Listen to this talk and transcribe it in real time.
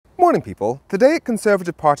Morning people, today at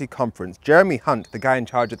Conservative Party conference, Jeremy Hunt, the guy in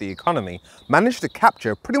charge of the economy, managed to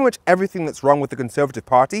capture pretty much everything that's wrong with the Conservative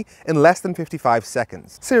Party in less than 55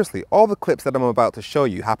 seconds. Seriously, all the clips that I'm about to show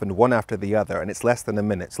you happened one after the other and it's less than a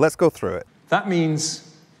minute, so let's go through it. That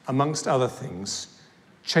means, amongst other things,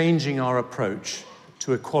 changing our approach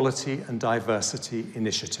to equality and diversity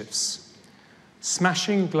initiatives.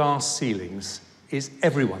 Smashing glass ceilings is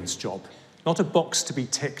everyone's job, not a box to be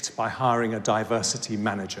ticked by hiring a diversity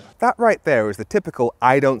manager. That right there is the typical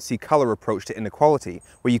I don't see colour approach to inequality,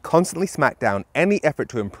 where you constantly smack down any effort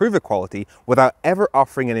to improve equality without ever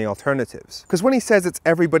offering any alternatives. Because when he says it's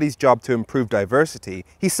everybody's job to improve diversity,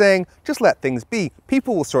 he's saying, just let things be,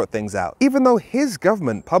 people will sort things out. Even though his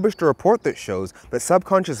government published a report that shows that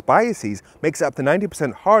subconscious biases makes it up to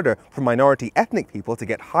 90% harder for minority ethnic people to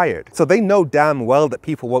get hired. So they know damn well that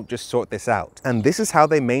people won't just sort this out. And this is how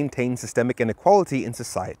they maintain systemic inequality in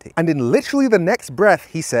society. And in literally the next breath,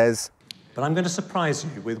 he says, but I'm going to surprise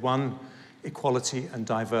you with one equality and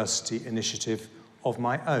diversity initiative of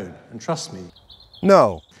my own. And trust me,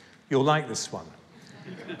 no. You'll like this one.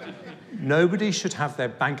 Nobody should have their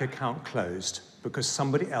bank account closed because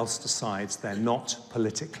somebody else decides they're not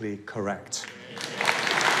politically correct.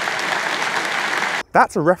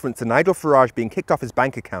 That's a reference to Nigel Farage being kicked off his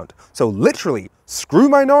bank account. So literally, screw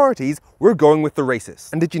minorities, we're going with the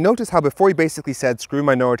racists. And did you notice how before he basically said, screw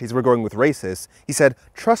minorities, we're going with racists, he said,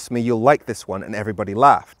 trust me, you'll like this one, and everybody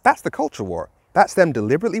laughed. That's the culture war. That's them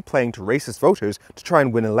deliberately playing to racist voters to try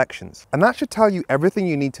and win elections. And that should tell you everything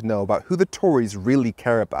you need to know about who the Tories really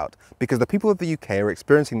care about, because the people of the UK are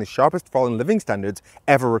experiencing the sharpest fall in living standards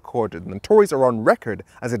ever recorded, and the Tories are on record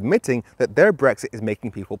as admitting that their Brexit is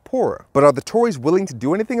making people poorer. But are the Tories willing to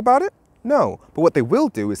do anything about it? No, but what they will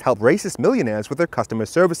do is help racist millionaires with their customer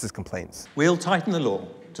services complaints. We'll tighten the law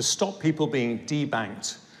to stop people being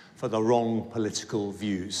debanked for the wrong political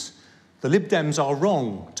views. The Lib Dems are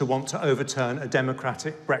wrong to want to overturn a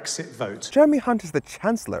democratic Brexit vote. Jeremy Hunt is the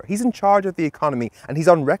Chancellor. He's in charge of the economy, and he's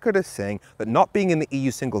on record as saying that not being in the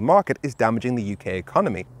EU single market is damaging the UK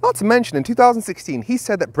economy. Not to mention, in 2016, he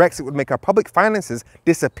said that Brexit would make our public finances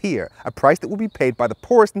disappear, a price that will be paid by the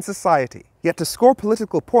poorest in society. Yet to score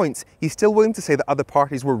political points, he's still willing to say that other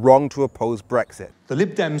parties were wrong to oppose Brexit. The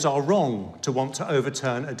Lib Dems are wrong to want to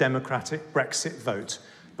overturn a democratic Brexit vote,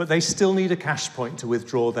 but they still need a cash point to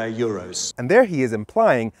withdraw their euros. And there he is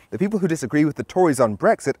implying that people who disagree with the Tories on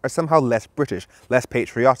Brexit are somehow less British, less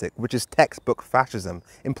patriotic, which is textbook fascism,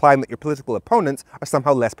 implying that your political opponents are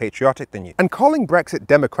somehow less patriotic than you. And calling Brexit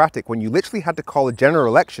democratic when you literally had to call a general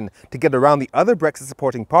election to get around the other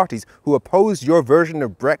Brexit-supporting parties who opposed your version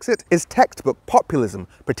of Brexit is textbook populism,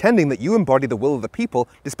 pretending that you embody the will of the people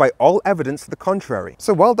despite all evidence to the contrary.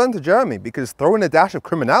 So well done to Jeremy, because throw in a dash of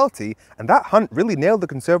criminality, and that Hunt really nailed the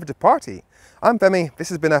Conservative Party. I'm Femi, this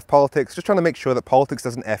has been F Politics, just trying to make sure that politics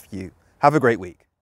doesn't F you. Have a great week.